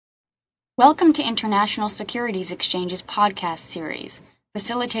Welcome to International Securities Exchange's podcast series.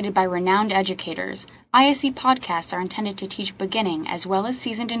 Facilitated by renowned educators, ISE podcasts are intended to teach beginning as well as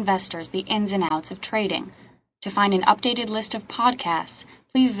seasoned investors the ins and outs of trading. To find an updated list of podcasts,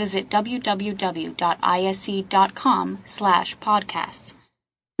 please visit www.ise.com/podcasts.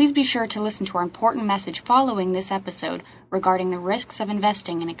 Please be sure to listen to our important message following this episode regarding the risks of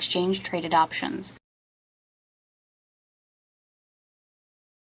investing in exchange-traded options.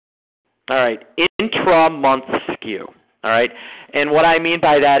 All right, intra-month skew. All right, and what I mean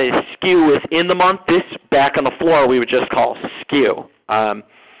by that is skew within the month. This back on the floor we would just call skew. All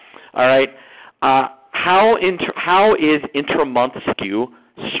right, how is intra-month skew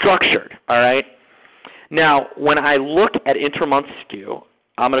structured? All right, now when I look at intra-month skew,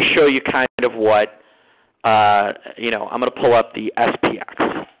 I'm going to show you kind of what I'm going to pull up the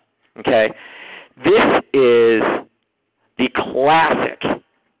SPX. Okay, this is the classic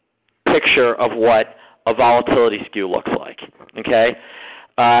picture of what a volatility skew looks like. Okay,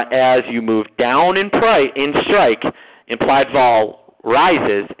 as you move down in strike, implied vol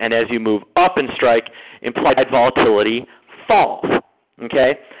rises, and as you move up in strike, implied volatility falls.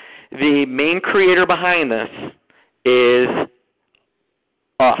 Okay, the main creator behind this is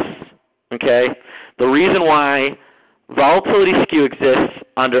us. Okay, the reason why volatility skew exists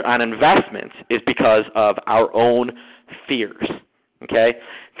on investments is because of our own fears. Okay,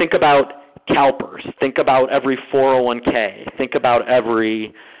 think about CalPERS. Think about every 401k. Think about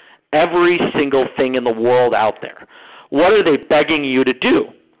every single thing in the world out there. What are they begging you to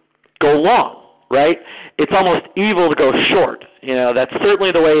do? Go long, right? It's almost evil to go short. You know, that's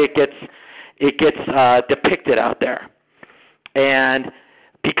certainly the way it gets depicted out there. And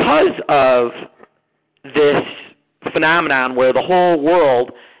because of this phenomenon where the whole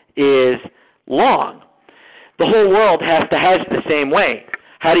world is long, the whole world has to hedge the same way.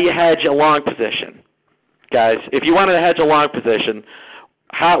 How do you hedge a long position? Guys, if you wanted to hedge a long position,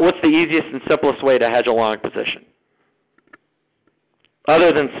 what's the easiest and simplest way to hedge a long position?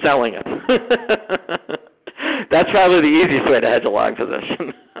 Other than selling it. That's probably the easiest way to hedge a long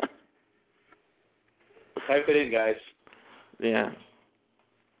position. Type it in, guys. Yeah.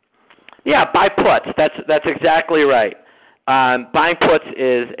 Yeah, buy puts. That's exactly right. Buying puts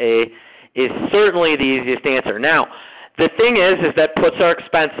is certainly the easiest answer. Now, the thing is that puts are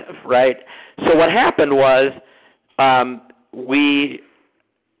expensive, right? So what happened was a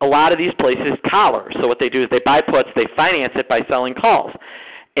lot of these places collar. So what they do is they buy puts, they finance it by selling calls.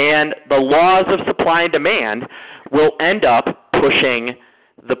 And the laws of supply and demand will end up pushing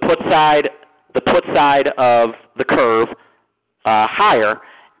the put side of the curve higher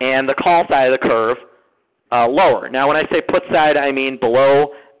and the call side of the curve lower. Now when I say put side, I mean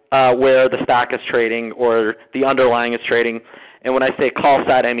below where the stock is trading or the underlying is trading. And when I say call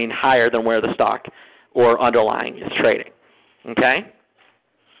side, I mean higher than where the stock or underlying is trading. Okay?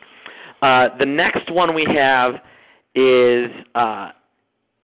 The next one we have is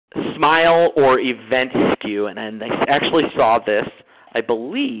smile or event skew. And I actually saw this, I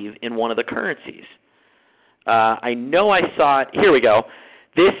believe, in one of the currencies. I know I saw it. Here we go.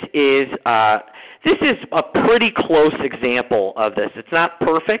 This is a pretty close example of this. It's not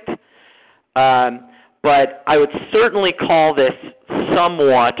perfect, but I would certainly call this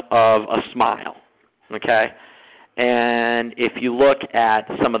somewhat of a smile, okay? And if you look at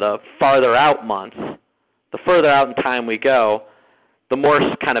some of the farther out months, the further out in time we go, the more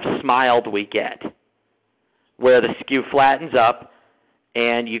kind of smiled we get, where the skew flattens up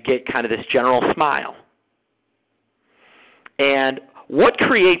and you get kind of this general smile. And what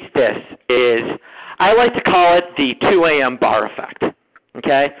creates this is, I like to call it the 2 a.m. bar effect.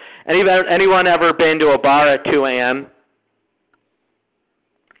 Okay? Anyone ever been to a bar at 2 a.m.?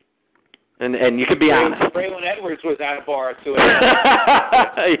 And you can be honest. Braylon Edwards was at a bar at 2 a.m.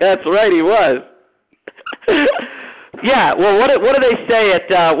 Yeah, that's right, he was. Yeah. Well, what do they say at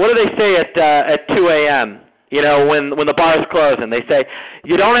 2 a.m.? You know, when the bar is closing, they say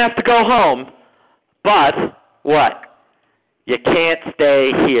you don't have to go home, but what? You can't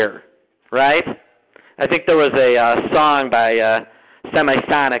stay here, right? I think there was a song by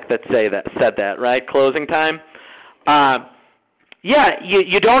Semisonic that said that, right? Closing time. Yeah,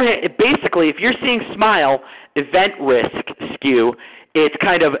 you don't basically, if you're seeing smile, event risk skew, it's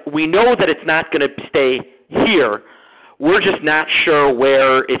kind of, we know that it's not going to stay here. We're just not sure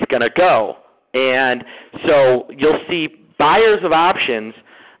where it's going to go. And so you'll see buyers of options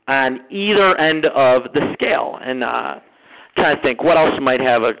on either end of the scale. And trying to think what else might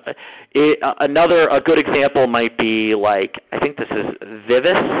have a good example might be like, I think this is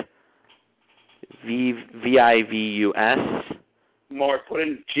Vivis, Vivus. Mark, put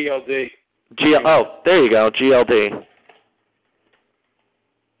in GLD. There you go, GLD.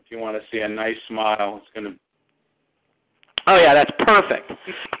 If you want to see a nice smile, it's going to... Oh, yeah, that's perfect.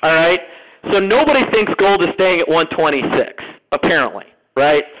 All right? So nobody thinks gold is staying at 126, apparently,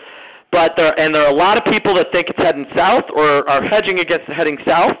 right? But there are a lot of people that think it's heading south or are hedging against heading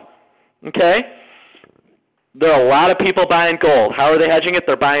south, okay? There are a lot of people buying gold. How are they hedging it?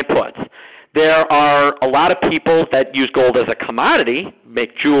 They're buying puts. There are a lot of people that use gold as a commodity,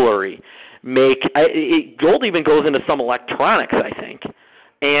 make jewelry, gold even goes into some electronics, I think,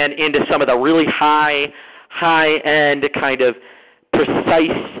 and into some of the really high-end kind of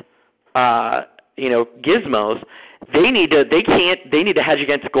precise, gizmos. They need to hedge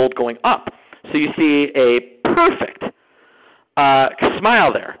against gold going up. So you see a perfect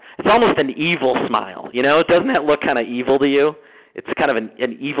smile there. It's almost an evil smile. Doesn't that look kind of evil to you? It's kind of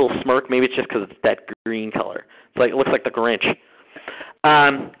an evil smirk. Maybe it's just because it's that green color. It looks like the Grinch.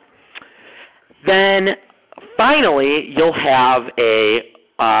 Then finally, you'll have a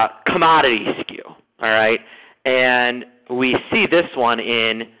commodity skew. All right, and we see this one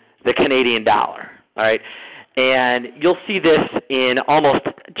in the Canadian dollar. All right, and you'll see this in almost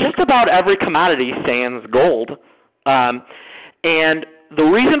just about every commodity, sans gold. And the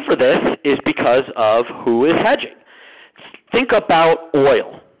reason for this is because of who is hedging. Think about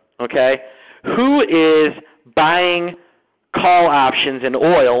oil, okay? Who is buying call options in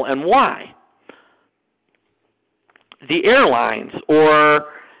oil and why? The airlines or,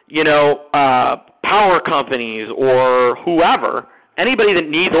 power companies or whoever, anybody that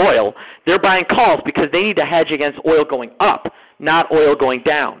needs oil, they're buying calls because they need to hedge against oil going up, not oil going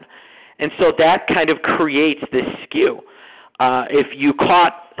down. And so that kind of creates this skew. If you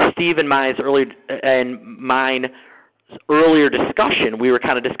caught Steve and mine earlier discussion, we were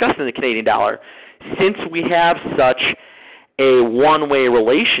kind of discussing the Canadian dollar. Since we have such a one-way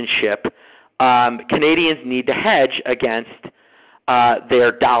relationship, Canadians need to hedge against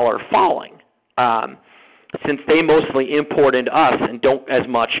their dollar falling. Since they mostly import into us and don't as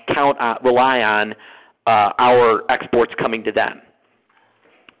much rely on our exports coming to them.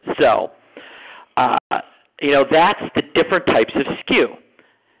 So, that's the different types of skew.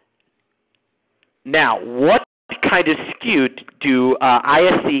 Now, what kind of skew do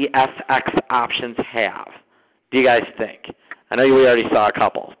ISE FX options have? Do you guys think? I know we already saw a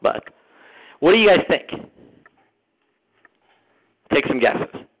couple, but what do you guys think? Take some guesses.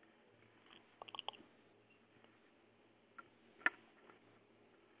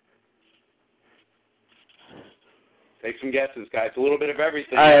 Take some guesses, guys. A little bit of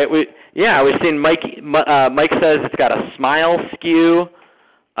everything. All right. We've seen Mike. Mike says it's got a smile skew.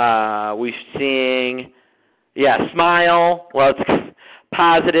 We've seen, smile. Well, it's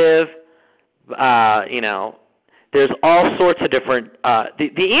positive. There's all sorts of different.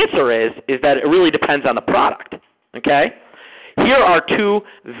 The answer is that it really depends on the product. Okay. Here are two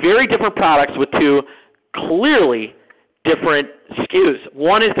very different products with two clearly different skews.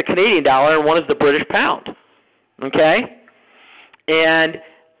 One is the Canadian dollar and one is the British pound. Okay? And,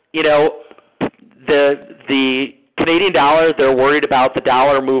 the Canadian dollar, they're worried about the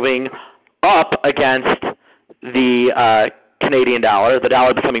dollar moving up against the Canadian dollar, the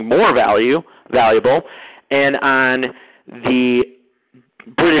dollar becoming more valuable. And on the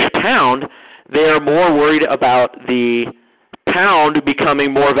British pound, they're more worried about the pound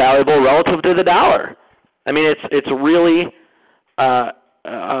becoming more valuable relative to the dollar. I mean, it's really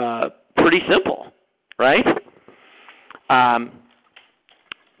pretty simple, right?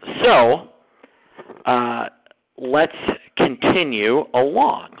 Let's continue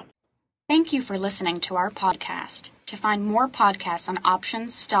along. Thank you for listening to our podcast. To find more podcasts on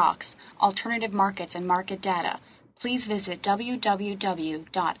options, stocks, alternative markets, and market data, please visit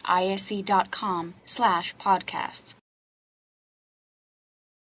www.ise.com/podcasts.